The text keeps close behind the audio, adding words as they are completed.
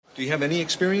Do you have any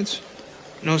experience?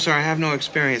 No, sir, I have no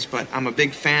experience, but I'm a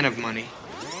big fan of money.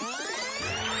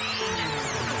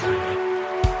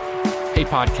 Hey,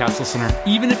 podcast listener,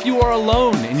 even if you are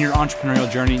alone in your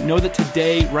entrepreneurial journey, know that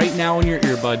today, right now in your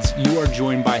earbuds, you are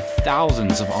joined by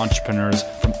thousands of entrepreneurs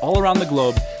from all around the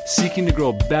globe seeking to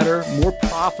grow better, more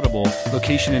profitable,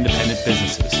 location-independent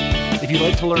businesses. If you'd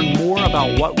like to learn more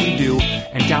about what we do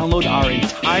and download our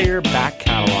entire back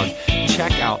catalog,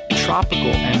 check out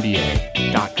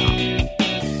tropicalmba.com.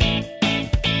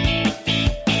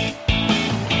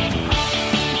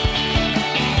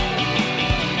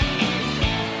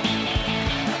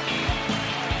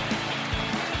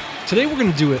 Today we're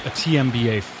going to do a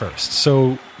TMBA first.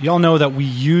 So y'all know that we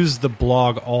use the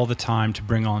blog all the time to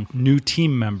bring on new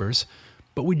team members,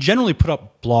 but we generally put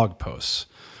up blog posts.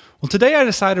 Well, today I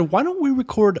decided, why don't we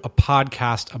record a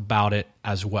podcast about it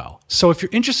as well? So if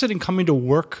you're interested in coming to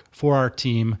work for our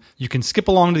team, you can skip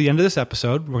along to the end of this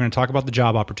episode. We're going to talk about the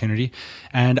job opportunity.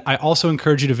 And I also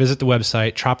encourage you to visit the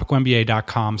website,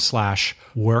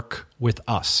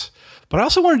 tropicalmba.com/workwithus. But I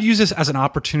also wanted to use this as an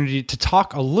opportunity to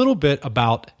talk a little bit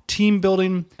about team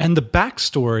building and the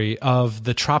backstory of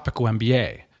the Tropical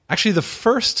MBA. Actually, the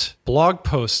first blog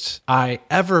post I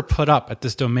ever put up at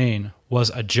this domain was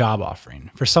a job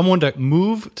offering for someone to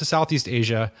move to Southeast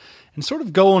Asia and sort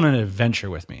of go on an adventure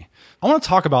with me. I want to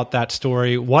talk about that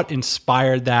story, what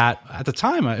inspired that. At the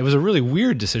time, it was a really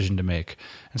weird decision to make.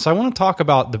 And so I want to talk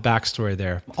about the backstory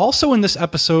there. Also in this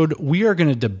episode, we are going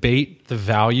to debate the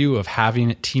value of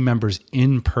having team members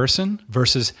in person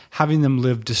versus having them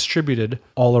live distributed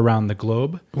all around the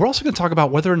globe. We're also going to talk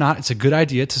about whether or not it's a good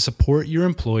idea to support your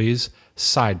employees'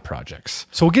 side projects.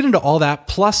 So we'll get into all that,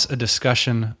 plus a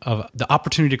discussion of the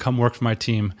opportunity to come work for my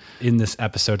team in this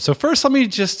episode. So first, let me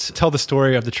just tell the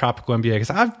story of the Tropical MBA,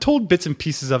 because I've told bits and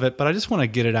pieces of it, but I just want to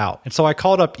get it out. And so I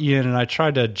called up Ian and I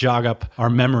tried to jog up our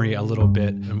memory a little bit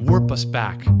and warp us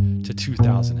back to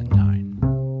 2009.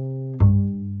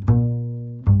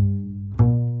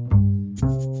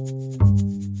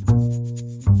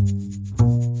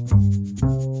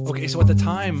 So at the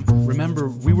time, remember,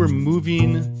 we were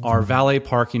moving our valet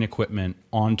parking equipment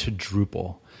onto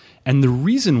Drupal. And the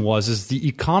reason is the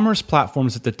e-commerce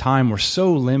platforms at the time were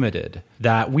so limited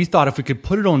that we thought if we could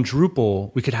put it on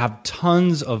Drupal, we could have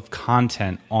tons of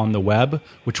content on the web,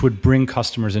 which would bring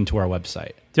customers into our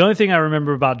website. The only thing I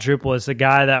remember about Drupal is the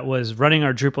guy that was running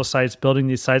our Drupal sites, building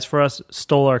these sites for us,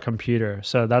 stole our computer.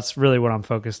 So that's really what I'm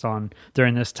focused on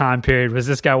during this time period, was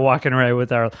this guy walking around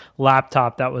with our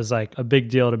laptop. That was like a big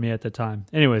deal to me at the time.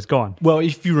 Anyways, go on. Well,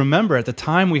 if you remember, at the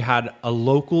time we had a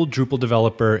local Drupal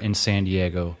developer in San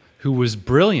Diego who was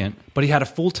brilliant, but he had a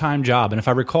full-time job. And if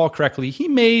I recall correctly, he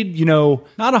made, not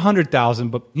 100,000,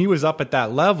 but he was up at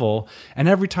that level. And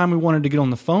every time we wanted to get on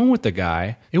the phone with the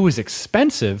guy, it was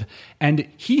expensive. And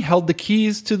he held the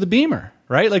keys to the Beamer,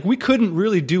 right? Like we couldn't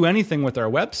really do anything with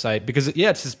our website because,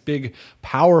 it's this big,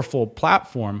 powerful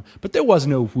platform, but there was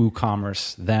no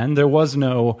WooCommerce then. There was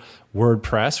no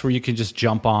WordPress where you can just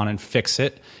jump on and fix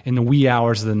it in the wee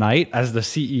hours of the night as the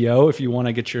CEO if you want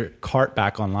to get your cart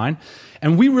back online.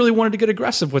 And we really wanted to get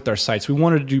aggressive with our sites. We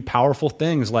wanted to do powerful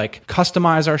things like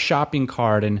customize our shopping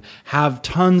cart and have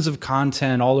tons of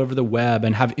content all over the web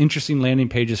and have interesting landing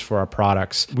pages for our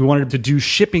products. We wanted to do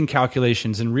shipping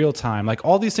calculations in real time, like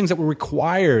all these things that were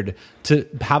required to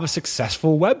have a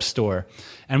successful web store.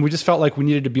 And we just felt like we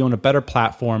needed to be on a better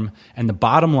platform. And the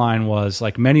bottom line was,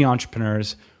 like many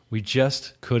entrepreneurs, we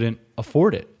just couldn't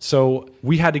afford it. So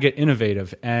we had to get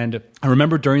innovative. And I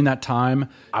remember during that time,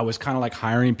 I was kind of like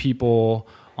hiring people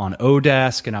on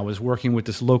Odesk, and I was working with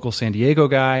this local San Diego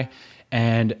guy.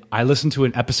 And I listened to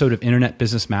an episode of Internet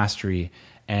Business Mastery,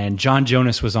 and John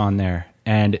Jonas was on there.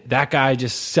 And that guy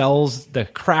just sells the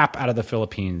crap out of the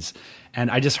Philippines. And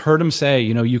I just heard him say,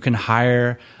 you can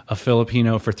hire a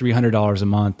Filipino for $300 a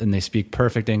month and they speak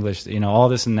perfect English, all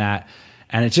this and that.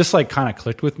 And it just like kind of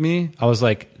clicked with me. I was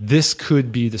like, this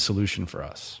could be the solution for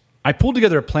us. I pulled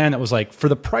together a plan that was like, for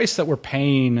the price that we're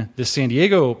paying this San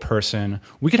Diego person,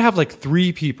 we could have like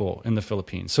 3 people in the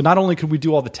Philippines. So not only could we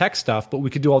do all the tech stuff, but we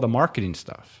could do all the marketing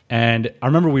stuff. And I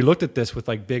remember we looked at this with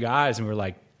like big eyes and we were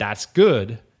like, that's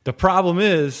good. The problem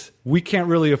is we can't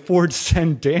really afford to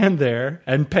send Dan there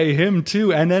and pay him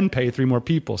too and then pay 3 more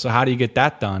people. So how do you get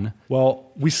that done?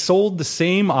 Well, we sold the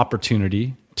same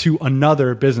opportunity to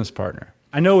another business partner.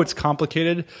 I know it's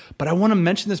complicated, but I want to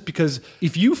mention this because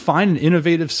if you find an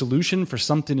innovative solution for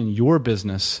something in your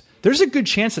business, there's a good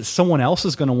chance that someone else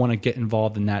is going to want to get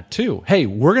involved in that too. Hey,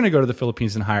 we're going to go to the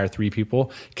Philippines and hire 3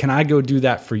 people. Can I go do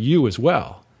that for you as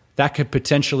well? That could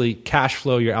potentially cash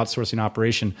flow your outsourcing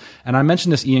operation. And I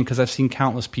mentioned this, Ian, because I've seen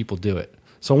countless people do it.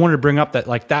 So I wanted to bring up that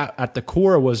like that at the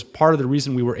core was part of the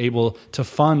reason we were able to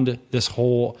fund this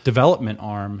whole development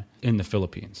arm in the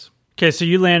Philippines. Okay, so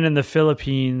you land in the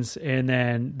Philippines, and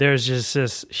then there's just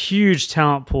this huge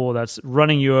talent pool that's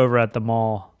running you over at the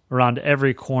mall around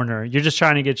every corner. You're just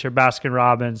trying to get your Baskin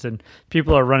Robbins, and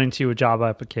people are running to you with job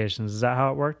applications. Is that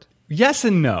how it worked? Yes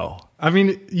and no. I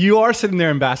mean, you are sitting there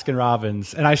in Baskin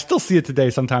Robbins, and I still see it today.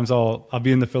 Sometimes I'll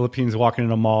be in the Philippines walking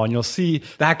in a mall, and you'll see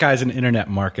that guy's an internet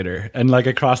marketer. And like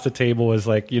across the table is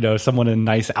like, someone in a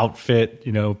nice outfit,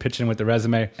 pitching with the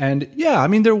resume. And yeah, I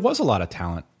mean, there was a lot of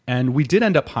talent. And we did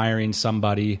end up hiring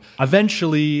somebody,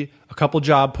 eventually a couple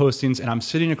job postings, and I'm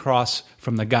sitting across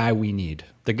from the guy we need,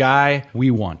 the guy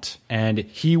we want. And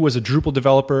he was a Drupal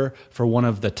developer for one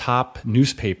of the top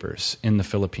newspapers in the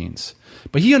Philippines.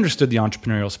 But he understood the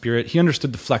entrepreneurial spirit. He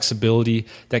understood the flexibility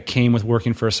that came with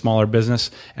working for a smaller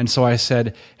business. And so I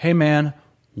said, hey man,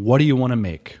 what do you want to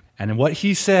make? And what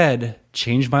he said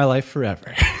changed my life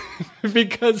forever.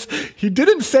 Because he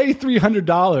didn't say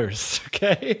 $300,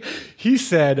 okay? He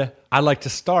said, I'd like to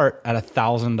start at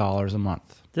 $1,000 a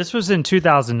month. This was in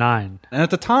 2009. And at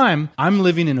the time, I'm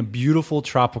living in a beautiful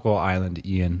tropical island,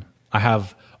 Ian. I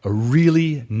have a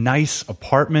really nice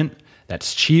apartment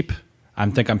that's cheap. I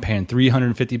think I'm paying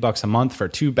 $350 a month for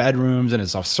 2 bedrooms, and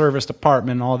it's a serviced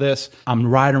apartment and all this. I'm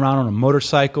riding around on a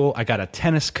motorcycle. I got a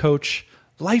tennis coach.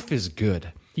 Life is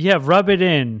good. Yeah, rub it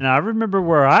in. And I remember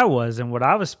where I was and what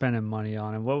I was spending money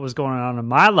on and what was going on in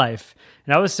my life.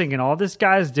 And I was thinking, all this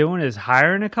guy's doing is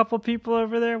hiring a couple people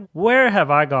over there. Where have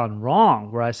I gone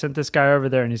wrong where I sent this guy over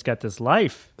there and he's got this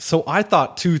life? So I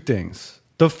thought 2 things.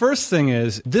 The first thing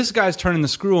is, this guy's turning the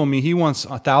screw on me. He wants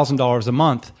 $1,000 a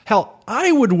month. Hell,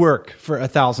 I would work for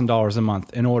 $1,000 a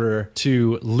month in order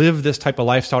to live this type of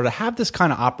lifestyle, to have this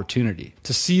kind of opportunity,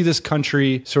 to see this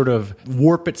country sort of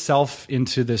warp itself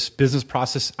into this business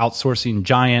process outsourcing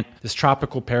giant, this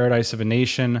tropical paradise of a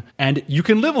nation. And you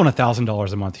can live on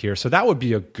 $1,000 a month here. So that would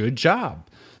be a good job.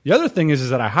 The other thing is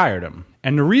that I hired him.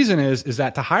 And the reason is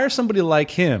that to hire somebody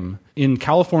like him in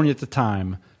California at the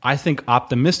time, I think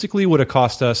optimistically would have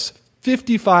cost us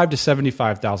 $55,000 to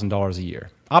 $75,000 a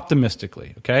year.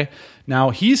 Optimistically, okay?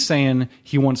 Now, he's saying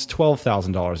he wants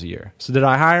 $12,000 a year. So did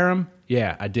I hire him?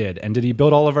 Yeah, I did. And did he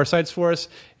build all of our sites for us?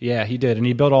 Yeah, he did. And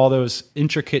he built all those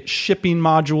intricate shipping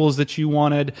modules that you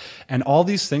wanted and all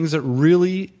these things that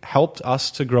really helped us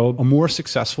to grow a more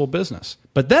successful business.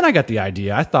 But then I got the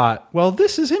idea. I thought, well,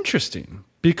 this is interesting.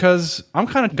 Because I'm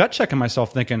kind of gut checking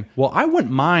myself thinking, well, I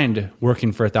wouldn't mind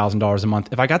working for $1,000 a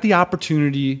month if I got the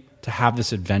opportunity to have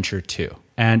this adventure too.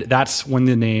 And that's when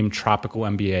the name Tropical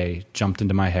MBA jumped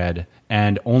into my head.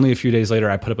 And only a few days later,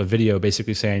 I put up a video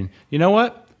basically saying, you know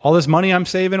what? All this money I'm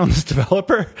saving on this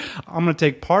developer, I'm going to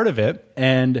take part of it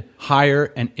and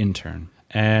hire an intern.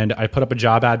 And I put up a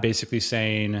job ad basically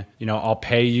saying, I'll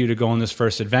pay you to go on this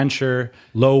first adventure,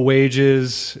 low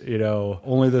wages,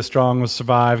 only the strong will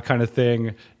survive kind of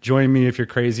thing. Join me if you're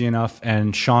crazy enough.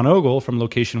 And Sean Ogle from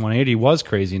Location 180 was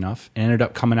crazy enough and ended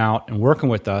up coming out and working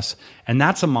with us. And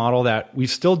that's a model that we've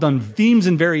still done themes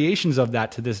and variations of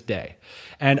that to this day.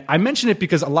 And I mention it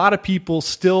because a lot of people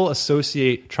still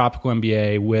associate Tropical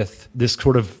MBA with this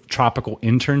sort of tropical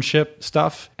internship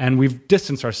stuff. And we've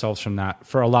distanced ourselves from that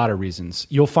for a lot of reasons.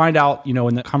 You'll find out,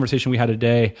 in the conversation we had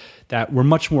today, that we're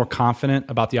much more confident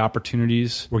about the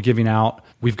opportunities we're giving out.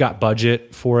 We've got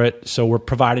budget for it. So we're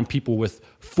providing people with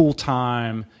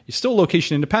full-time, still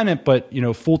location independent, but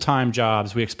full-time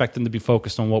jobs. We expect them to be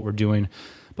focused on what we're doing.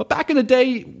 But back in the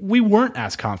day, we weren't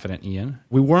as confident, Ian.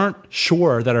 We weren't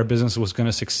sure that our business was going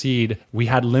to succeed. We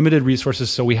had limited resources,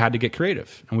 so we had to get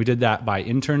creative. And we did that by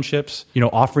internships,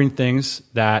 offering things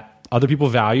that other people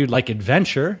valued, like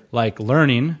adventure, like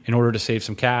learning in order to save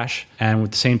some cash. And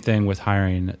with the same thing with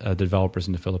hiring developers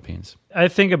in the Philippines. I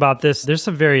think about this. There's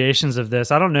some variations of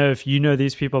this. I don't know if you know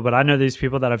these people, but I know these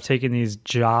people that have taken these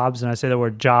jobs, and I say the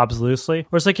word jobs loosely,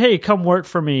 where it's like, hey, come work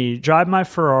for me, drive my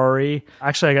Ferrari.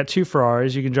 Actually, I got 2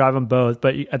 Ferraris. You can drive them both.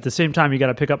 But at the same time, you got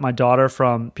to pick up my daughter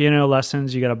from piano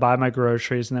lessons. You got to buy my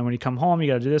groceries. And then when you come home, you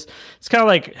got to do this. It's kind of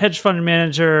like hedge fund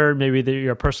manager, maybe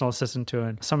you're a personal assistant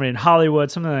to somebody in Hollywood,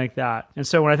 something like that. And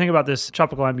so when I think about this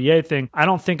Tropical MBA thing, I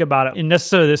don't think about it in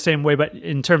necessarily the same way, but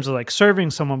in terms of like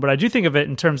serving someone, but I do think of it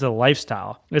in terms of the lifestyle.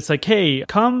 It's like, hey,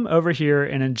 come over here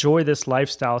and enjoy this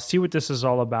lifestyle, see what this is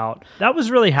all about. That was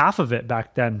really half of it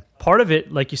back then. part of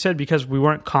it, like you said, because we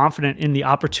weren't confident in the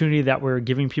opportunity that we were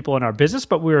giving people in our business,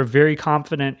 but we were very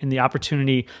confident in the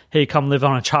opportunity, hey, come live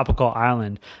on a tropical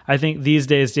island. I think these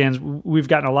days, Dan, we've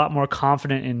gotten a lot more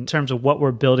confident in terms of what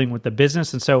we're building with the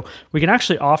business. And so we can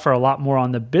actually offer a lot more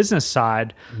on the business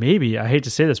side. Maybe, I hate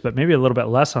to say this, but maybe a little bit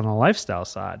less on the lifestyle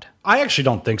side. I actually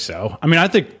don't think so. I mean, I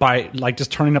think by like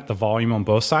just turning up the volume on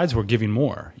both sides, we're giving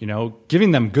more,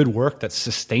 giving them good work that's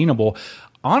sustainable.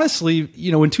 Honestly,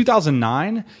 in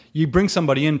 2009, you bring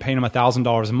somebody in, paying them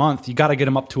 $1,000 a month, you got to get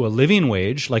them up to a living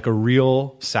wage, like a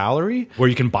real salary, where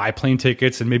you can buy plane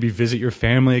tickets and maybe visit your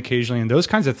family occasionally and those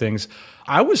kinds of things.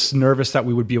 I was nervous that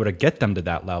we would be able to get them to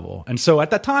that level. And so at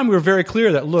that time, we were very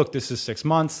clear that, look, this is 6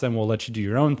 months, then we'll let you do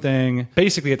your own thing.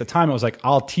 Basically, at the time, it was like,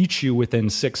 I'll teach you within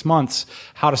 6 months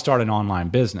how to start an online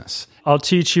business. I'll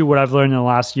teach you what I've learned in the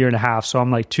last year and a half. So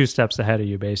I'm like 2 steps ahead of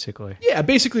you, basically. Yeah,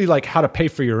 basically like how to pay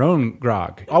for your own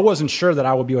grog. I wasn't sure that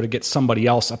I would be able to get somebody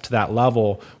else up to that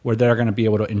level where they're going to be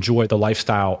able to enjoy the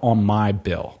lifestyle on my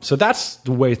bill. So that's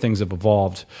the way things have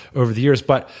evolved over the years.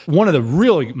 But one of the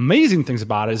really amazing things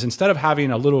about it is instead of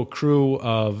having a little crew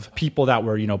of people that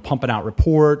were, pumping out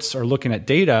reports or looking at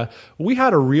data, we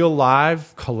had a real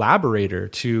live collaborator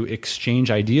to exchange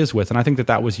ideas with. And I think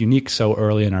that was unique so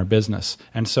early in our business.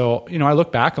 And so, I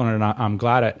look back on it and I'm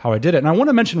glad at how I did it. And I want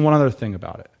to mention one other thing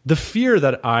about it. The fear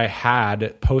that I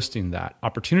had posting that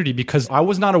opportunity, because I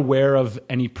was not aware of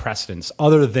any precedents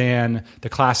other than the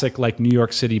classic like New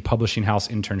York City publishing house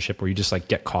internship where you just like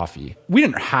get coffee. We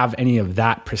didn't have any of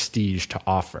that prestige to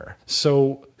offer.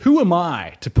 So who am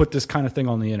I to put this kind of thing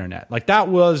on the internet? Like that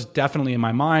was definitely in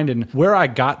my mind. And where I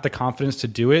got the confidence to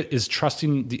do it is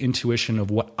trusting the intuition of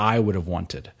what I would have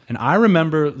wanted. And I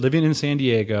remember living in San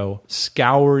Diego,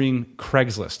 scouring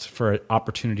Craigslist for an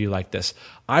opportunity like this.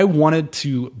 I wanted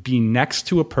to be next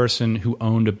to a person who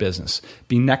owned a business,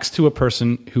 be next to a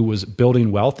person who was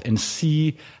building wealth and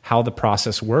see how the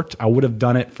process worked. I would have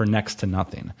done it for next to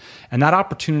nothing. And that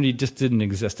opportunity just didn't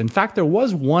exist. In fact, there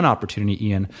was one opportunity,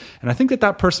 Ian, and I think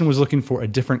that person was looking for a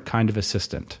different kind of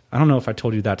assistant. I don't know if I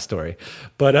told you that story,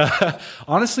 but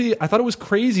honestly, I thought it was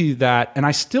crazy that, and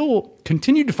I still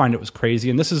continue to find it was crazy,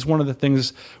 and this is one of the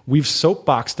things we've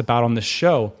soapboxed about on this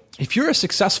show. If you're a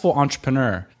successful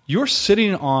entrepreneur, you're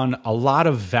sitting on a lot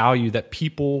of value that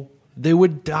people, they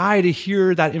would die to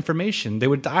hear that information. They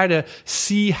would die to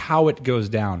see how it goes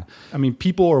down. I mean,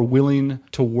 people are willing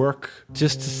to work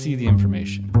just to see the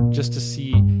information, just to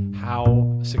see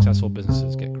how successful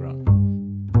businesses get grown.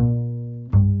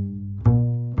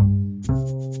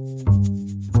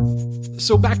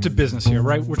 So back to business here,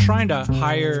 right? We're trying to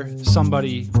hire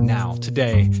somebody now,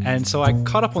 today. And so I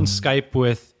caught up on Skype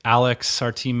with Alex,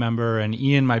 our team member, and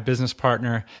Ian, my business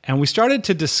partner. And we started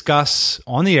to discuss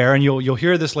on the air, and you'll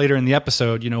hear this later in the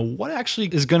episode, what actually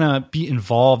is going to be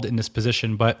involved in this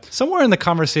position. But somewhere in the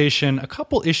conversation, a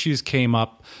couple issues came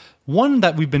up. One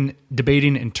that we've been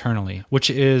debating internally, which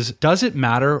is, does it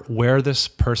matter where this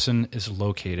person is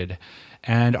located?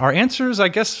 And our answers, I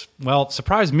guess,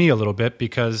 surprised me a little bit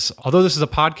because although this is a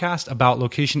podcast about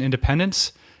location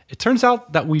independence, it turns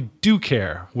out that we do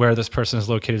care where this person is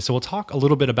located. So we'll talk a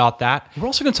little bit about that. We're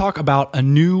also going to talk about a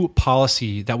new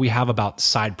policy that we have about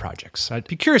side projects. I'd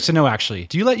be curious to know, actually,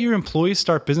 do you let your employees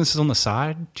start businesses on the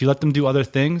side? Do you let them do other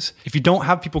things? If you don't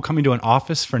have people coming to an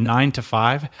office for 9 to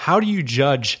 5, how do you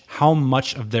judge how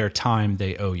much of their time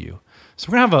they owe you? So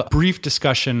we're going to have a brief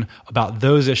discussion about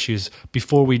those issues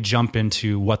before we jump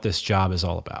into what this job is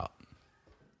all about.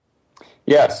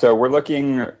 Yeah, so we're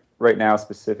looking right now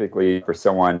specifically for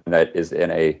someone that is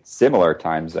in a similar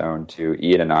time zone to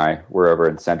Ian and I. We're over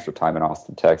in Central Time in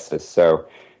Austin, Texas. So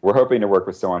we're hoping to work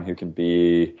with someone who can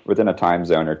be within a time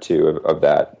zone or two of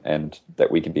that and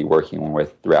that we can be working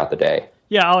with throughout the day.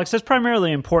 Yeah, Alex, that's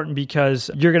primarily important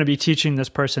because you're going to be teaching this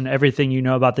person everything you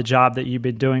know about the job that you've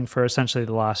been doing for essentially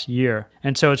the last year.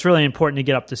 And so it's really important to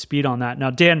get up to speed on that. Now,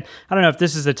 Dan, I don't know if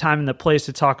this is the time and the place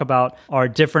to talk about our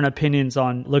different opinions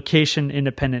on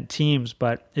location-independent teams,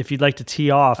 but if you'd like to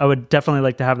tee off, I would definitely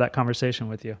like to have that conversation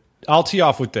with you. I'll tee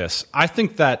off with this. I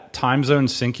think that time zone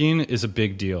syncing is a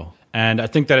big deal. And I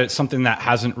think that it's something that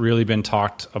hasn't really been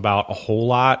talked about a whole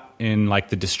lot in like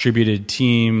the distributed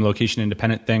team, location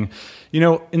independent thing.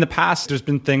 In the past, there's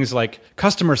been things like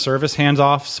customer service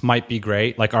hands-offs might be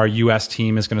great. Like our US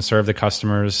team is going to serve the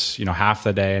customers, half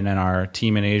the day, and then our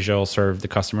team in Asia will serve the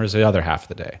customers the other half of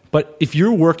the day. But if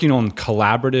you're working on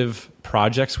collaborative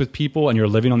projects with people and you're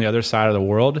living on the other side of the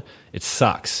world, it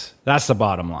sucks. That's the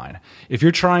bottom line. If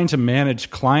you're trying to manage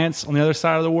clients on the other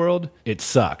side of the world, it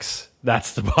sucks.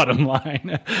 That's the bottom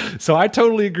line. So I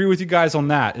totally agree with you guys on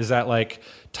that, is that like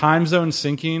time zone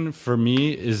syncing for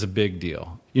me is a big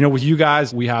deal. You know, with you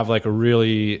guys, we have like a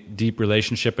really deep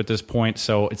relationship at this point,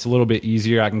 so it's a little bit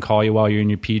easier. I can call you while you're in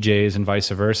your PJs and vice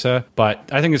versa. But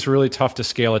I think it's really tough to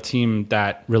scale a team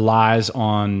that relies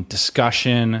on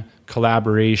discussion,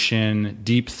 collaboration,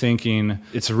 deep thinking.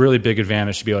 It's a really big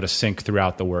advantage to be able to sync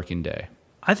throughout the working day.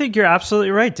 I think you're absolutely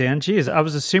right, Dan. Geez, I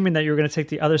was assuming that you were going to take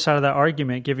the other side of that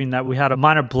argument, given that we had a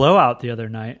minor blowout the other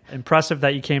night. Impressive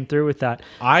that you came through with that.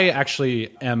 I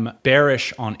actually am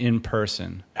bearish on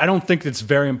in-person. I don't think it's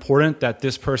very important that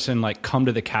this person like come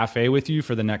to the cafe with you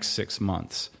for the next 6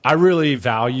 months. I really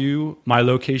value my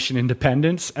location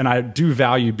independence, and I do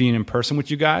value being in person with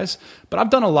you guys. But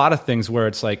I've done a lot of things where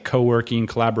it's like co-working,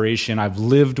 collaboration. I've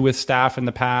lived with staff in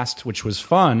the past, which was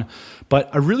fun.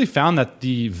 But I really found that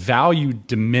the value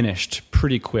diminished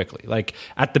pretty quickly. Like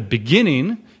at the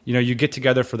beginning, you know, you get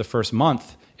together for the first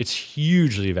month, it's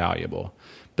hugely valuable.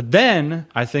 But then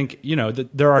I think, you know,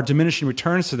 that there are diminishing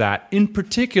returns to that, in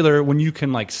particular when you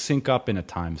can like sync up in a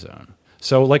time zone.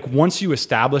 So like once you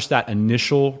establish that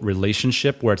initial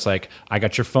relationship where it's like, I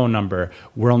got your phone number,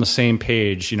 we're on the same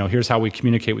page, you know, here's how we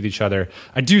communicate with each other.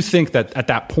 I do think that at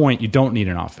that point, you don't need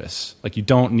an office. Like you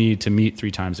don't need to meet 3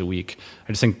 times a week.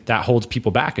 I just think that holds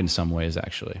people back in some ways,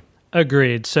 actually.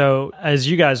 Agreed. So as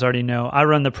you guys already know, I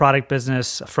run the product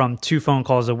business from 2 phone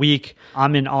calls a week.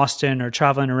 I'm in Austin or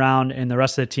traveling around, and the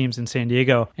rest of the team's in San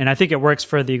Diego. And I think it works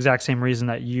for the exact same reason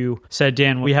that you said,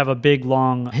 Dan. We have a big,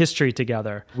 long history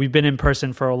together. We've been in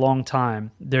person for a long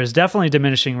time. There's definitely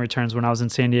diminishing returns when I was in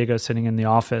San Diego sitting in the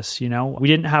office. You know, we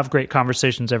didn't have great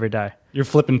conversations every day. You're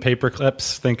flipping paper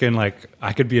clips thinking like,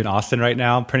 I could be in Austin right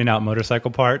now printing out motorcycle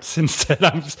parts. Instead,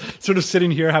 I'm sort of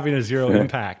sitting here having a zero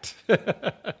impact.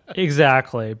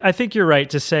 Exactly. I think you're right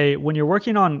to say when you're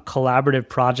working on collaborative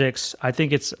projects, I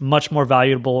think it's much more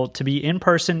valuable to be in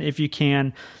person if you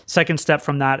can. Second step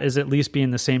from that is at least be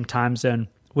in the same time zone.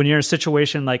 When you're in a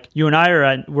situation like you and I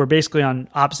are we're basically on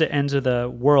opposite ends of the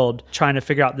world trying to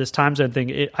figure out this time zone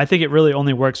thing. I think it really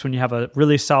only works when you have a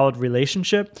really solid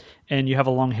relationship and you have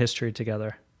a long history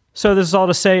together. So this is all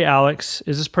to say, Alex,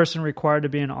 is this person required to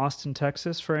be in Austin,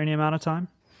 Texas for any amount of time?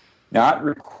 Not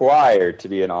required to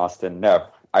be in Austin, no.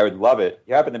 I would love it.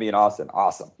 You happen to be in Austin,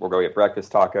 awesome. We'll go get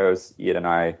breakfast tacos. Ian and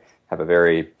I have a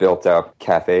very built-up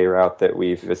cafe route that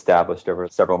we've established over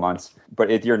several months.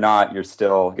 But if you're not, you're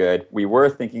still good. We were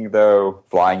thinking, though,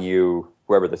 flying you,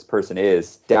 whoever this person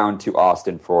is, down to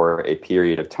Austin for a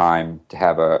period of time to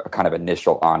have a kind of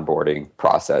initial onboarding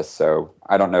process. So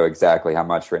I don't know exactly how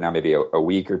much right now, maybe a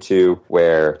week or two,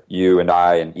 where you and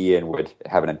I and Ian would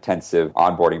have an intensive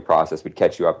onboarding process. We'd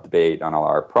catch you up to date on all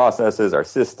our processes, our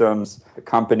systems, the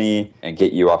company, and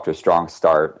get you off to a strong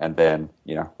start, and then,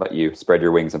 you know, let you spread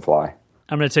your wings and fly.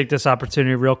 I'm going to take this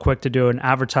opportunity real quick to do an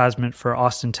advertisement for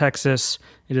Austin, Texas.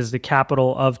 It is the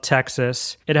capital of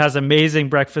Texas. It has amazing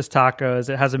breakfast tacos.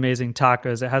 It has amazing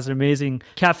tacos. It has an amazing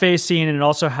cafe scene. And it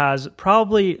also has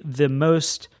probably the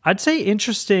most, I'd say,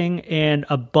 interesting and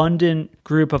abundant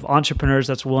group of entrepreneurs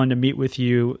that's willing to meet with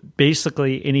you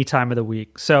basically any time of the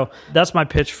week. So that's my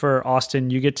pitch for Austin.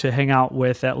 You get to hang out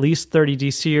with at least 30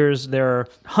 DCers. There are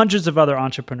hundreds of other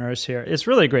entrepreneurs here. It's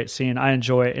really a great scene. I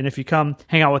enjoy it. And if you come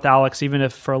hang out with Alex, even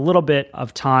if for a little bit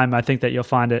of time, I think that you'll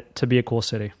find it to be a cool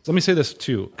city. Let me say this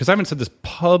too, because I haven't said this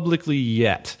publicly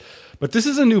yet. But this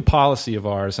is a new policy of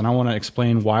ours, and I want to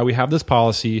explain why we have this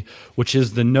policy, which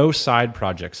is the no side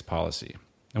projects policy.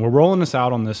 And we're rolling this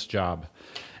out on this job.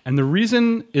 And the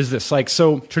reason is this, like,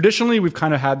 so traditionally we've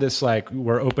kind of had this, like,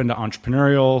 we're open to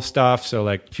entrepreneurial stuff. So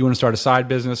like, if you want to start a side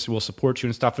business, we'll support you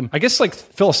and stuff. And I guess like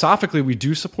philosophically we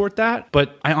do support that.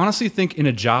 But I honestly think in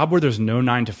a job where there's no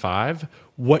 9 to 5,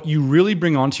 what you really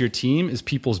bring onto your team is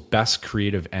people's best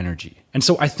creative energy. And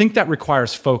so I think that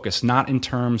requires focus, not in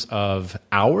terms of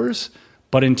hours,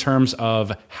 but in terms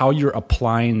of how you're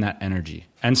applying that energy.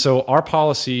 And so our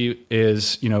policy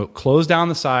is, you know, close down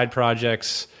the side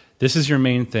projects. This is your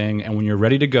main thing. And when you're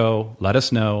ready to go, let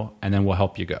us know, and then we'll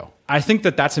help you go. I think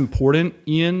that that's important,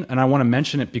 Ian, and I want to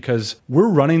mention it because we're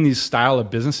running these style of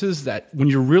businesses that when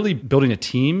you're really building a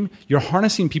team, you're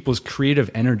harnessing people's creative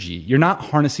energy. You're not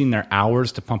harnessing their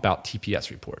hours to pump out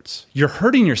TPS reports. You're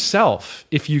hurting yourself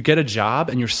if you get a job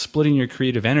and you're splitting your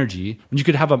creative energy, when you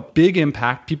could have a big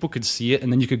impact, people could see it,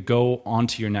 and then you could go on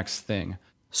to your next thing.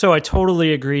 So I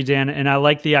totally agree, Dan. And I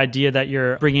like the idea that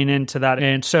you're bringing into that.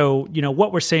 And so,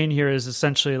 what we're saying here is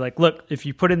essentially like, look, if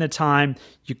you put in the time,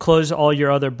 you close all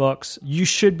your other books, you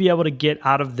should be able to get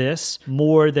out of this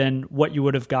more than what you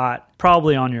would have got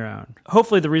probably on your own.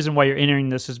 Hopefully the reason why you're entering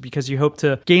this is because you hope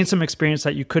to gain some experience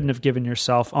that you couldn't have given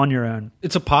yourself on your own.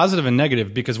 It's a positive and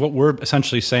negative, because what we're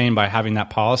essentially saying by having that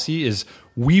policy is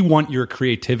we want your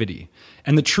creativity.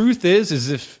 And the truth is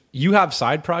if you have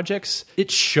side projects,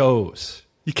 it shows.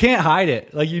 You can't hide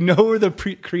it. Like, where the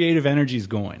creative energy is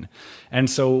going. And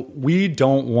so we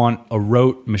don't want a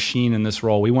rote machine in this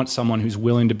role. We want someone who's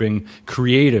willing to bring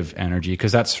creative energy,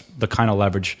 because that's the kind of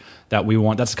leverage that we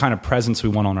want. That's the kind of presence we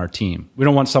want on our team. We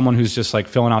don't want someone who's just like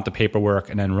filling out the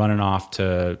paperwork and then running off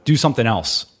to do something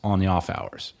else on the off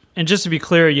hours. And just to be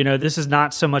clear, this is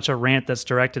not so much a rant that's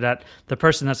directed at the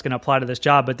person that's going to apply to this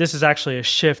job, but this is actually a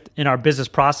shift in our business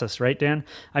process, right, Dan?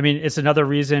 I mean, it's another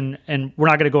reason, and we're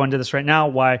not going to go into this right now,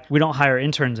 why we don't hire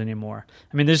interns anymore.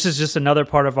 I mean, this is just another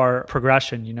part of our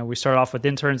progression. We started off with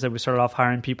interns, then we started off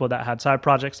hiring people that had side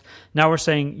projects. Now we're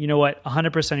saying,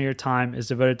 100% of your time is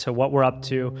devoted to what we're up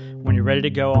to. When you're ready to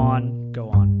go on, go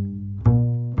on.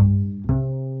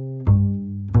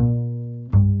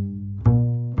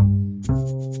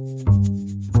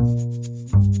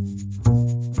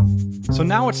 So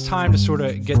now it's time to sort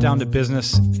of get down to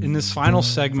business. In this final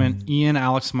segment, Ian,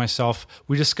 Alex, and myself,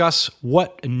 we discuss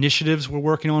what initiatives we're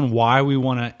working on, why we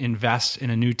want to invest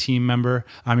in a new team member.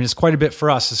 I mean, it's quite a bit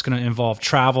for us. It's going to involve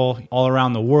travel all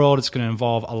around the world. It's going to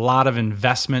involve a lot of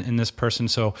investment in this person.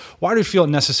 So why do we feel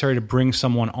it necessary to bring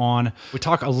someone on? We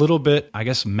talk a little bit, I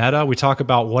guess, meta. We talk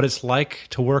about what it's like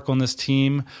to work on this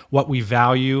team, what we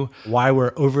value, why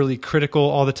we're overly critical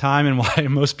all the time, and why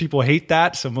most people hate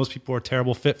that. So most people are a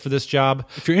terrible fit for this job.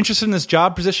 If you're interested in this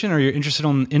job position, or you're interested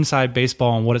in inside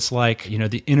baseball and what it's like,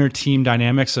 the inner team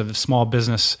dynamics of small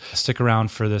business, stick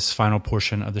around for this final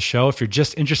portion of the show. If you're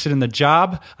just interested in the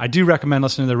job, I do recommend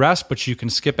listening to the rest, but you can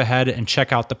skip ahead and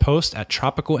check out the post at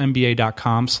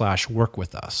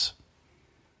tropicalmba.com/workwithus.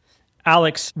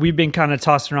 Alex, we've been kind of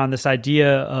tossing around this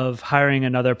idea of hiring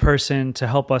another person to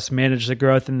help us manage the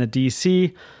growth in the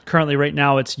DC. Currently, right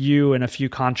now, it's you and a few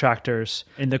contractors.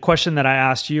 And the question that I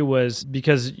asked you was,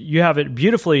 because you have it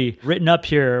beautifully written up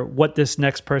here, what this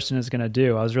next person is going to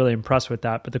do. I was really impressed with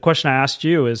that. But the question I asked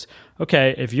you is,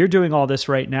 okay, if you're doing all this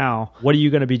right now, what are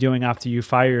you going to be doing after you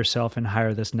fire yourself and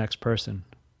hire this next person?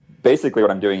 Basically, what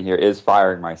I'm doing here is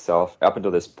firing myself. Up until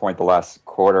this point, the last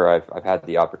quarter, I've had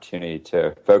the opportunity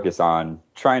to focus on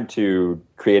trying to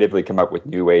creatively come up with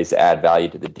new ways to add value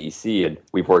to the DC. And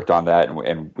we've worked on that,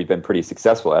 and we've been pretty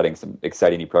successful adding some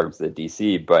exciting new programs to the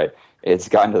DC. But it's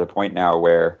gotten to the point now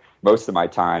where most of my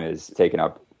time is taken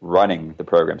up running the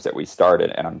programs that we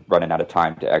started, and I'm running out of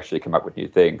time to actually come up with new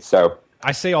things. So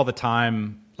I say all the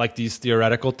time, like these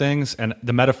theoretical things, and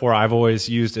the metaphor I've always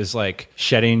used is like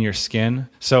shedding your skin.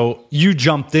 So you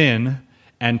jumped in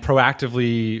and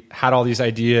proactively had all these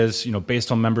ideas,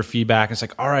 based on member feedback. It's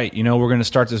like, all right, we're going to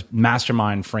start this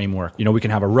mastermind framework. We can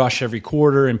have a rush every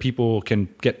quarter and people can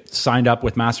get signed up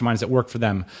with masterminds that work for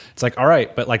them. It's like, all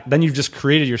right, but then you've just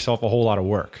created yourself a whole lot of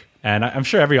work. And I'm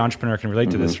sure every entrepreneur can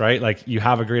relate to this, right? Like, you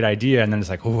have a great idea and then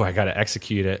it's like, oh, I got to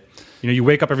execute it. You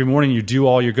wake up every morning, you do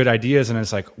all your good ideas, and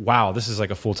it's like, wow, this is like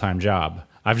a full-time job.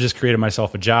 I've just created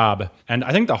myself a job. And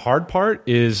I think the hard part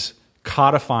is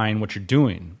codifying what you're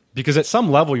doing. Because at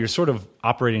some level, you're sort of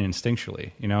operating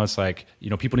instinctually. It's like,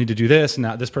 people need to do this, and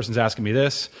this person's asking me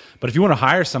this. But if you want to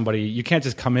hire somebody, you can't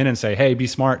just come in and say, hey, be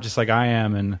smart just like I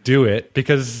am and do it,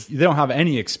 because they don't have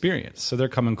any experience. So they're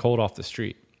coming cold off the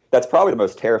street. That's probably the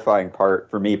most terrifying part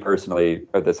for me personally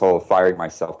of this whole firing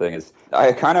myself thing. Is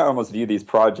I kind of almost view these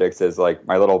projects as like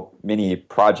my little mini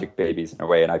project babies in a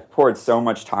way, and I've poured so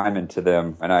much time into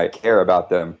them and I care about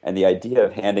them, and the idea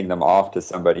of handing them off to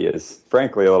somebody is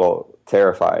frankly a little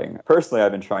terrifying. Personally,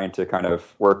 I've been trying to kind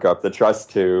of work up the trust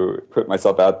to put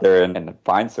myself out there and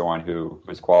find someone who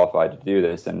is qualified to do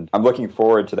this, and I'm looking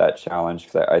forward to that challenge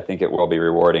because I think it will be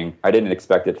rewarding. I didn't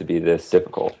expect it to be this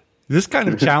difficult. This kind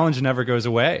of challenge never goes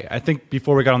away. I think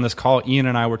before we got on this call, Ian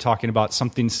and I were talking about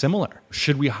something similar.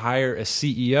 Should we hire a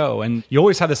CEO? And you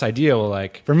always have this idea,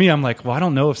 like, for me, I'm like, well, I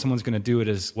don't know if someone's going to do it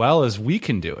as well as we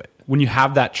can do it. When you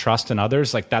have that trust in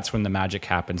others, like, that's when the magic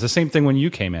happens. The same thing when you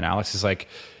came in, Alex, is like,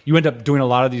 you end up doing a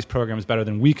lot of these programs better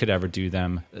than we could ever do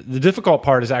them. The difficult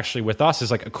part is actually with us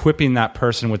is like equipping that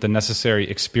person with the necessary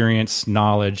experience,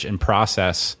 knowledge, and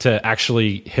process to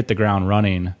actually hit the ground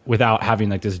running without having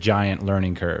like this giant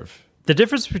learning curve. The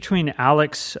difference between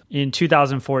Alex in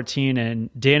 2014 and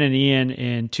Dan and Ian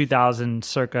in 2000,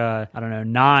 circa,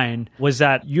 9, was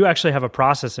that you actually have a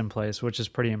process in place, which is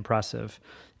pretty impressive.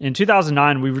 In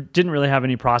 2009, we didn't really have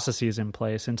any processes in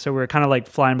place. And so we were kind of like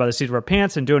flying by the seat of our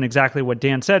pants and doing exactly what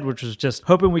Dan said, which was just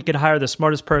hoping we could hire the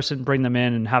smartest person, bring them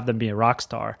in, and have them be a rock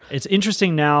star. It's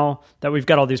interesting now that we've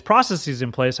got all these processes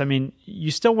in place. I mean, you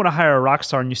still want to hire a rock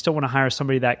star and you still want to hire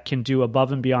somebody that can do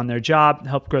above and beyond their job,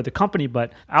 help grow the company.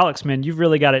 But Alex, man, you've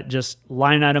really got it just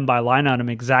line item by line item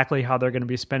exactly how they're going to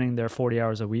be spending their 40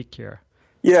 hours a week here.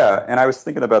 Yeah, and I was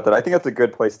thinking about that. I think that's a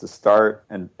good place to start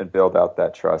and build out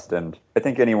that trust. And I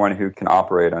think anyone who can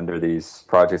operate under these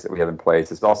projects that we have in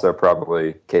place is also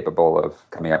probably capable of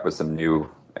coming up with some new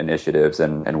initiatives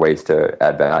and ways to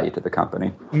add value to the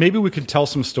company. Maybe we could tell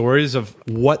some stories of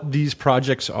what these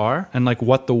projects are and like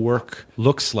what the work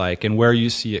looks like and where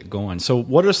you see it going. So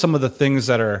what are some of the things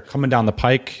that are coming down the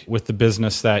pike with the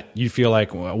business that you feel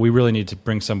like, well, we really need to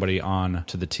bring somebody on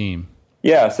to the team?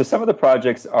 Yeah, so some of the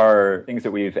projects are things that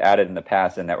we've added in the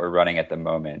past and that we're running at the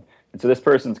moment. And so this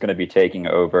person's going to be taking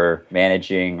over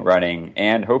managing, running,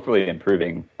 and hopefully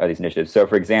improving these initiatives. So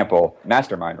for example,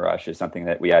 Mastermind Rush is something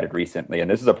that we added recently.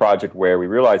 And this is a project where we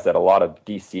realized that a lot of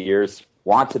DCers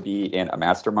want to be in a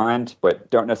mastermind, but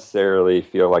don't necessarily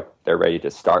feel like they're ready to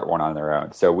start one on their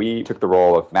own. So we took the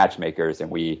role of matchmakers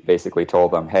and we basically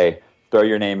told them, hey, throw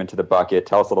your name into the bucket,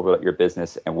 tell us a little bit about your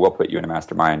business, and we'll put you in a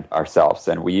mastermind ourselves.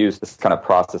 And we used this kind of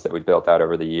process that we built out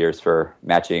over the years for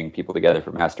matching people together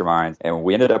for masterminds. And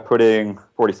we ended up putting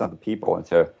 40-something people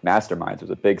into masterminds. It was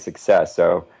a big success.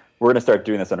 So we're going to start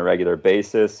doing this on a regular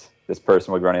basis. This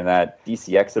person will be running that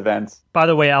DCX events. By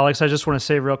the way, Alex, I just want to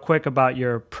say real quick about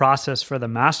your process for the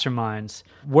masterminds.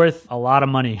 Worth a lot of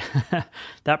money.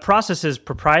 That process is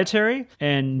proprietary,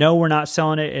 and no, we're not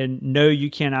selling it, and no, you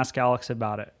can't ask Alex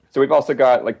about it. So we've also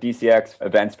got like DCX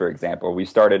events, for example. We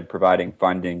started providing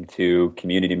funding to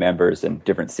community members in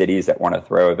different cities that want to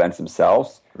throw events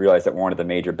themselves. We realized that one of the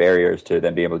major barriers to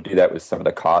them being able to do that was some of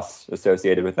the costs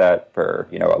associated with that for,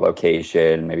 a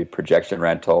location, maybe projection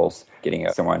rentals, getting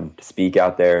someone to speak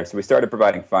out there. So we started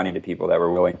providing funding to people that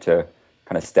were willing to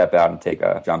kind of step out and take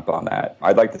a jump on that.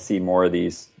 I'd like to see more of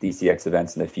these DCX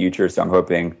events in the future. So I'm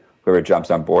hoping whoever jumps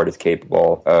on board is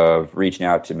capable of reaching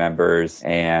out to members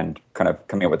and kind of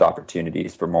coming up with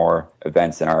opportunities for more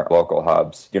events in our local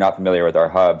hubs. If you're not familiar with our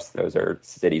hubs, those are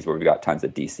cities where we've got tons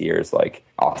of DCers like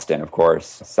Austin, of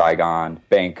course, Saigon,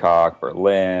 Bangkok,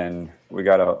 Berlin. We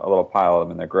got a little pile of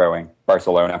them and they're growing.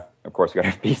 Barcelona. Of course, we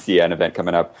got a BCN event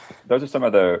coming up. Those are some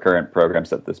of the current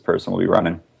programs that this person will be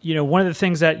running. One of the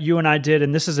things that you and I did,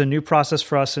 and this is a new process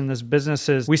for us in this business,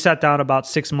 is we sat down about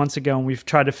 6 months ago and we've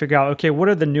tried to figure out, okay, what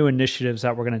are the new initiatives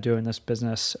that we're going to do in this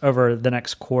business over the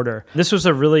next quarter? This was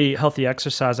a really healthy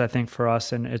exercise, I think, for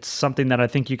us, and it's something that I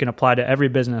think you can apply to every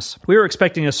business. We were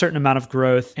expecting a certain amount of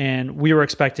growth, and we were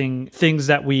expecting things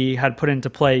that we had put into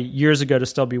play years ago to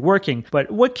still be working. But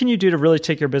what can you do to really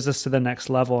take your business to the next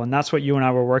level? And that's what you and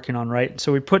I were working on, right?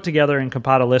 So we put together and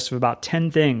compiled a list of about 10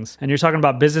 things. And you're talking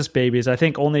about business babies. I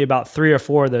think only about 3 or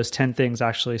 4 of those 10 things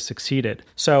actually succeeded.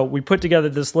 So we put together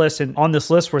this list, and on this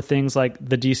list were things like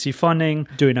the DC funding,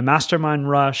 doing a mastermind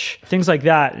rush, things like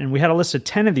that. And we had a list of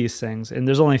 10 of these things, and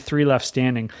there's only 3 left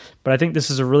standing. But I think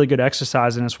this is a really good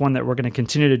exercise, and it's one that we're going to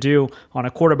continue to do on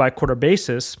a quarter-by-quarter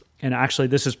basis. And actually,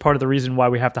 this is part of the reason why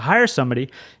we have to hire somebody,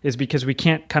 is because we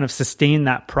can't kind of sustain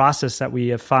that process that we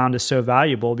have found is so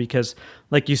valuable. Because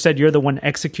like you said, you're the one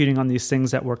executing on these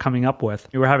things that we're coming up with.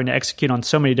 We're having to execute on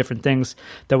so many different things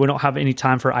that we don't have any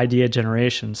time for idea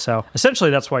generation. So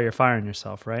essentially, that's why you're firing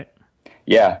yourself, right?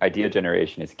 Yeah, idea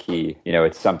generation is key.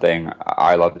 It's something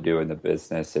I love to do in the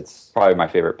business. It's probably my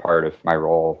favorite part of my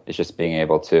role is just being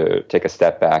able to take a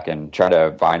step back and try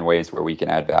to find ways where we can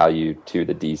add value to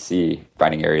the DC,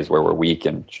 finding areas where we're weak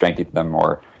and strengthening them,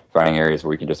 or finding areas where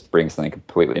we can just bring something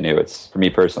completely new. For me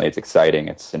personally, it's exciting,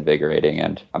 it's invigorating,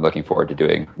 and I'm looking forward to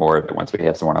doing more of it once we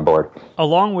have someone on board.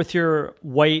 Along with your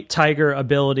white tiger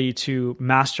ability to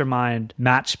mastermind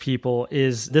match people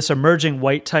is this emerging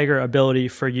white tiger ability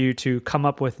for you to come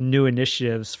up with new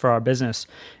initiatives for our business.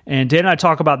 And Dan and I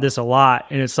talk about this a lot,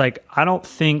 and it's like, I don't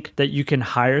think that you can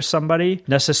hire somebody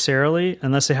necessarily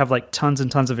unless they have like tons and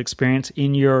tons of experience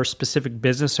in your specific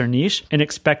business or niche and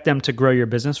expect them to grow your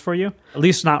business for you, at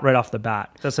least not right off the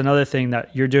bat. That's another thing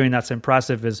that you're doing that's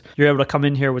impressive, is you're able to come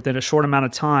in here within a short amount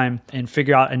of time and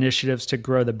figure out initiatives to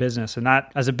grow the business. And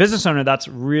that, as a business owner, that's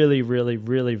really, really,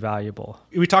 really valuable.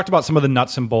 We talked about some of the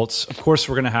nuts and bolts. Of course,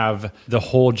 we're going to have the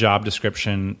whole job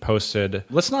description posted.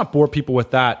 Let's not bore people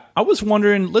with that. I was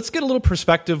wondering, let's let's get a little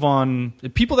perspective on the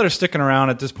people that are sticking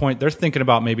around at this point. They're thinking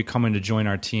about maybe coming to join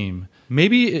our team.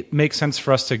 Maybe it makes sense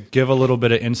for us to give a little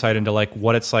bit of insight into like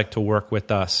what it's like to work with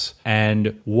us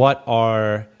and what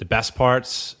are the best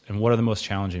parts and what are the most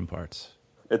challenging parts.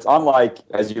 It's unlike,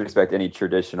 as you would expect, any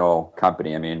traditional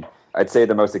company. I mean, I'd say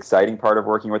the most exciting part of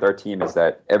working with our team is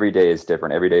that every day is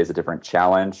different. Every day is a different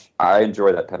challenge. I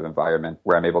enjoy that type of environment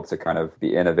where I'm able to kind of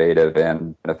be innovative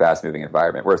in a fast-moving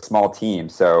environment. We're a small team,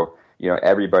 so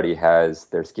everybody has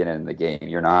their skin in the game.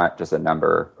 You're not just a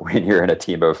number when you're in a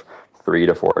team of 3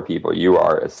 to 4 people. You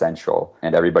are essential,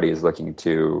 and everybody is looking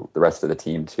to the rest of the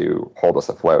team to hold us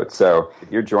afloat. So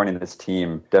if you're joining this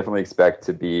team, definitely expect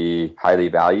to be highly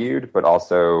valued, but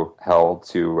also held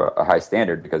to a high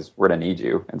standard because we're going to need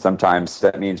you. And sometimes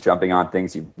that means jumping on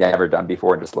things you've never done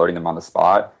before and just loading them on the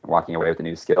spot and walking away with a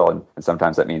new skill. And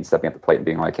sometimes that means stepping at the plate and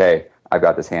being like, hey, I've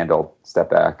got this handled. Step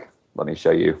back. Let me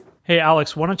show you. Hey,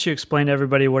 Alex, why don't you explain to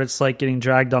everybody what it's like getting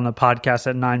dragged on a podcast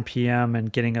at 9 p.m.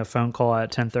 and getting a phone call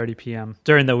at 10:30 p.m.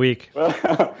 during the week?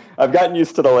 Well, I've gotten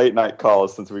used to the late night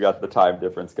calls since we got the time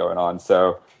difference going on.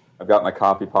 So I've got my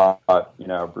coffee pot,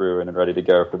 brewing and ready to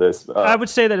go for this. I would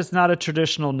say that it's not a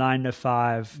traditional 9 to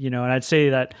 5, and I'd say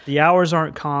that the hours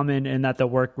aren't common and that the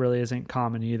work really isn't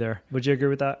common either. Would you agree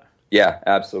with that? Yeah,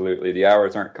 absolutely. The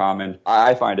hours aren't common.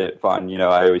 I find it fun.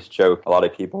 I always joke. A lot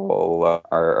of people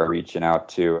are reaching out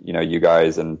to, you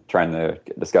guys and trying to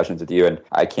get discussions with you. And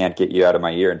I can't get you out of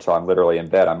my ear until I'm literally in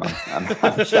bed. I'm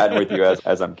chatting with you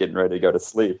as I'm getting ready to go to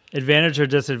sleep. Advantage or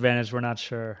disadvantage? We're not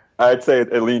sure. I'd say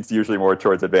it leans usually more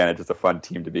towards advantage. It's a fun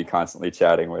team to be constantly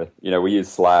chatting with. We use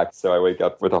Slack, so I wake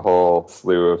up with a whole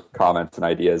slew of comments and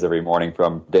ideas every morning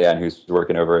from Dan, who's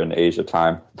working over in Asia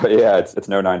time. But yeah, it's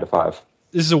no 9 to 5.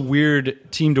 This is a weird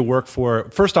team to work for.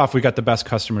 First off, we got the best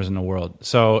customers in the world.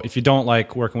 So if you don't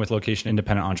like working with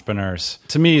location-independent entrepreneurs,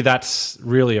 to me, that's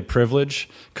really a privilege.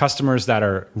 Customers that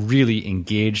are really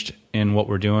engaged in what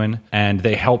we're doing, and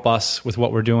they help us with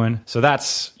what we're doing. So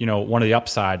that's, one of the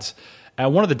upsides.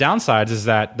 And one of the downsides is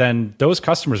that then those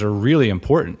customers are really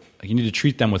important. You need to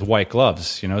treat them with white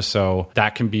gloves, so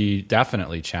that can be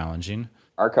definitely challenging.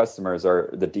 Our customers are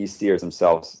the DCers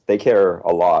themselves. They care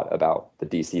a lot about the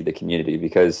DC, the community,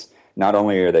 because not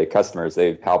only are they customers,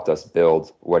 they've helped us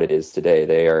build what it is today.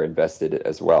 They are invested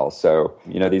as well. So,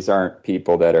 these aren't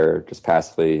people that are just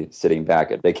passively sitting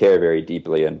back. They care very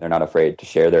deeply and they're not afraid to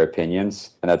share their opinions.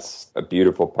 And that's a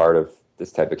beautiful part of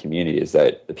this type of community, is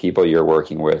that the people you're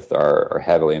working with are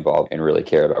heavily involved and really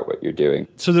care about what you're doing.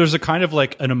 So there's a kind of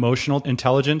like an emotional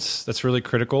intelligence that's really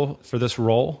critical for this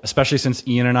role, especially since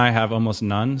Ian and I have almost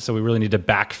none. So we really need to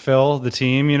backfill the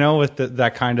team, with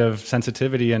that kind of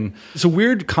sensitivity. And it's a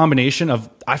weird combination of,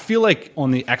 I feel like on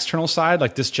the external side,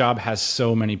 like this job has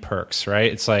so many perks,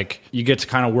 right? It's like you get to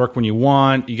kind of work when you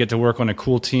want, you get to work on a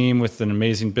cool team with an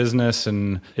amazing business,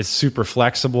 and it's super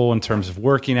flexible in terms of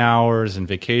working hours and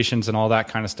vacations and all that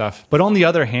kind of stuff. But on the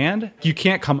other hand, you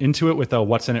can't come into it with a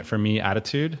what's in it for me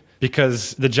attitude,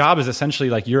 because the job is essentially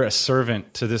like you're a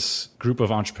servant to this group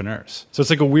of entrepreneurs. So it's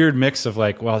like a weird mix of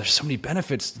like, well, there's so many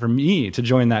benefits for me to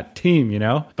join that team,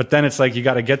 But then it's like you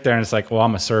got to get there and it's like, well,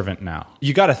 I'm a servant now.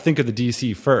 You got to think of the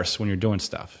DC first when you're doing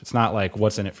stuff. It's not like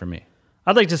what's in it for me.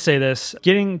 I'd like to say this.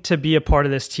 Getting to be a part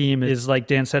of this team is, like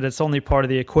Dan said, it's only part of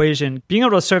the equation. Being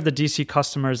able to serve the DC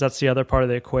customers, that's the other part of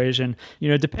the equation.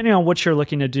 Depending on what you're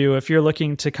looking to do, if you're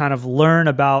looking to kind of learn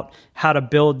about how to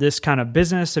build this kind of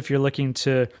business, if you're looking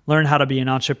to learn how to be an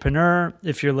entrepreneur,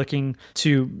 if you're looking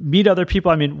to meet other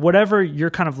people, whatever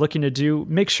you're kind of looking to do,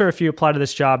 make sure if you apply to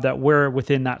this job that we're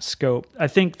within that scope. I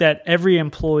think that every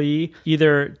employee,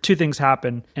 either two things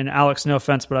happen, and Alex, no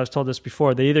offense, but I was told this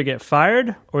before, they either get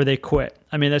fired or they quit.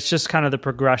 That's just kind of the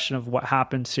progression of what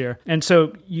happens here. And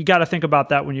so you got to think about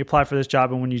that when you apply for this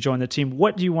job and when you join the team.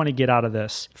 What do you want to get out of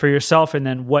this for yourself? And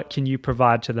then what can you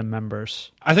provide to the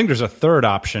members? I think there's a third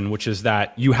option, which is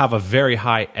that you have a very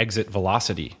high exit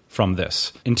velocity from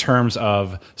this in terms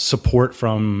of support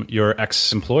from your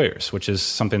ex-employers, which is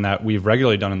something that we've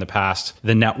regularly done in the past.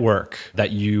 The network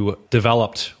that you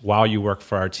developed while you work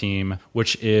for our team,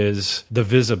 which is the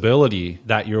visibility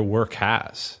that your work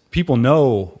has. People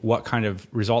know what kind of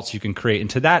results you can create. And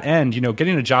to that end,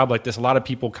 getting a job like this, a lot of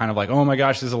people kind of like, oh my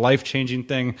gosh, this is a life-changing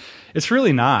thing. It's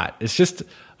really not. It's just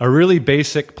a really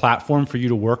basic platform for you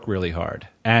to work really hard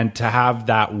and to have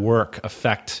that work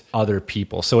affect other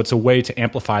people. So it's a way to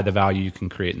amplify the value you can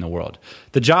create in the world.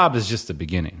 The job is just the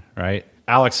beginning, right?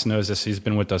 Alex knows this. He's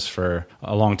been with us for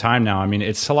a long time now.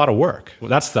 It's a lot of work. Well,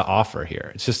 that's the offer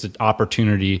here. It's just an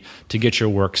opportunity to get your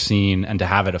work seen and to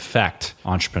have it affect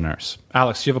entrepreneurs.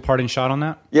 Alex, do you have a parting shot on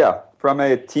that? Yeah. from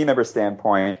a team member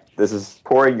standpoint, this is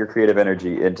pouring your creative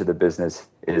energy into the business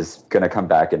is going to come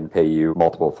back and pay you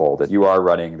multiple fold. You are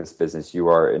running this business. You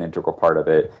are an integral part of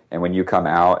it. And when you come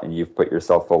out and you've put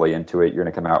yourself fully into it, you're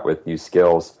going to come out with new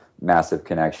skills, massive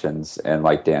connections, and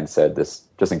like Dan said, this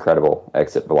just incredible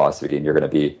exit velocity, and you're going to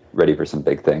be ready for some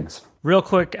big things. Real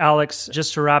quick, Alex,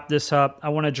 just to wrap this up, I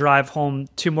want to drive home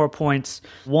 2 more points.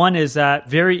 One is that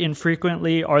very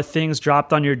infrequently are things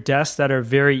dropped on your desk that are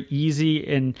very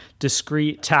easy and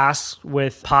discrete tasks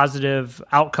with positive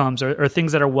outcomes or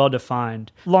things that are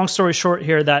well-defined. Long story short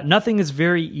here, that nothing is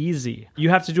very easy. You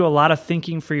have to do a lot of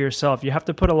thinking for yourself. You have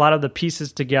to put a lot of the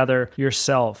pieces together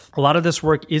yourself. A lot of this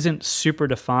work isn't super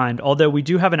defined. Although we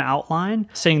do have an outline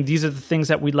saying these are the things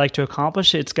that we'd like to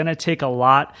accomplish, it's going to take a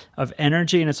lot of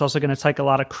energy, and it's also going to take a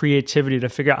lot of creativity to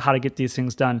figure out how to get these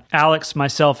things done. Alex,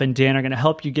 myself, and Dan are going to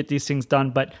help you get these things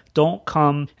done, but don't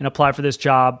come and apply for this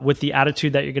job with the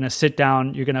attitude that you're going to sit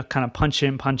down, you're going to kind of punch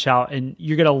in, punch out, and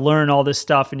you're going to learn all this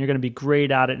stuff, and you're going to be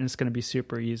great at it, and it's going to be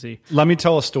super easy. Let me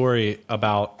tell a story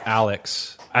about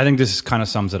Alex. I think this kind of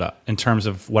sums it up in terms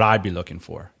of what I'd be looking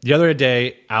for. The other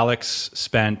day, Alex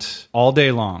spent all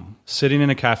day long sitting in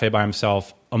a cafe by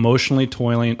himself, emotionally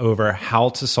toiling over how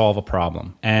to solve a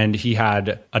problem. And he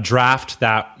had a draft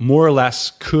that more or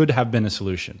less could have been a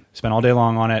solution. Spent all day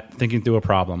long on it, thinking through a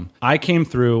problem. I came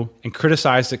through and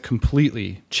criticized it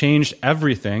completely, changed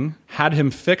everything, had him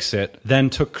fix it, then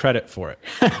took credit for it.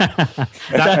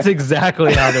 That's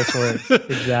exactly how this works.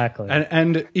 Exactly.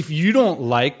 And if you don't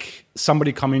like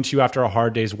somebody coming to you after a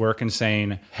hard day's work and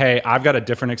saying, hey, I've got a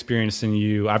different experience than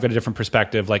you, I've got a different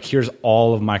perspective, like here's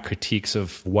all of my critiques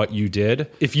of what you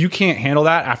did. If you can't handle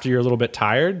that after you're a little bit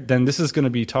tired, then this is going to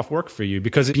be tough work for you,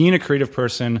 because being a creative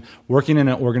person, working in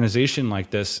an organization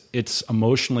like this, it's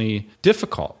emotionally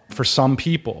difficult for some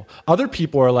people. Other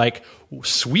people are like,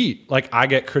 sweet, like I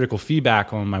get critical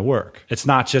feedback on my work. It's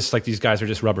not just like these guys are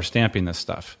just rubber stamping this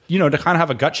stuff. You know, to kind of have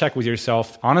a gut check with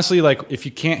yourself. Honestly, like if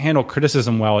you can't handle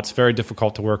criticism well, it's very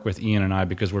difficult to work with Ian and I,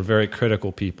 because we're very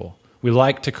critical people. We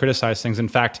like to criticize things. In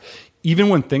fact, even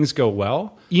when things go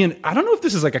well, Ian, I don't know if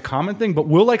this is like a common thing, but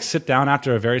we'll like sit down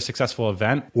after a very successful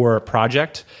event or a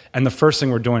project, and the first thing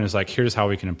we're doing is like, here's how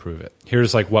we can improve it.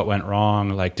 Here's like what went wrong.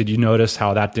 Like, did you notice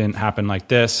how that didn't happen like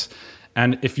this?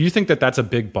 And if you think that that's a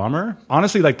big bummer,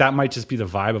 honestly, like that might just be the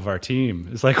vibe of our team.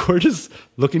 It's like we're just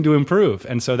looking to improve.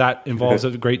 And so that involves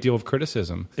a great deal of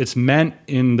criticism. It's meant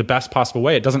in the best possible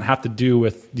way. It doesn't have to do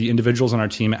with the individuals on our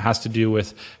team. It has to do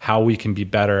with how we can be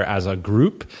better as a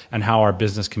group and how our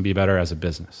business can be better as a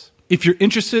business. If you're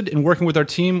interested in working with our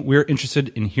team, we're interested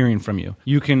in hearing from you.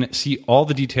 You can see all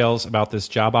the details about this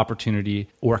job opportunity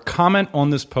or comment on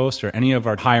this post or any of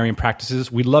our hiring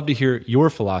practices. We'd love to hear your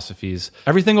philosophies.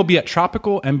 Everything will be at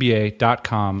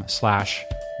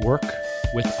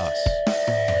tropicalmba.com/workwithus.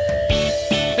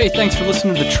 Hey, thanks for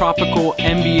listening to the Tropical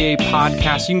MBA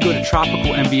podcast. You can go to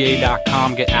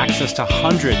tropicalmba.com, get access to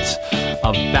hundreds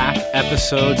of back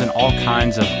episodes and all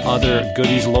kinds of other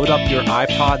goodies. Load up your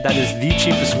iPod. That is the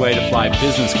cheapest way to fly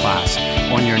business class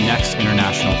on your next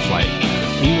international flight.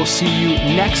 We will see you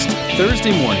next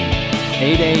Thursday morning,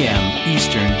 8 a.m.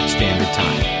 Eastern Standard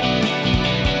Time.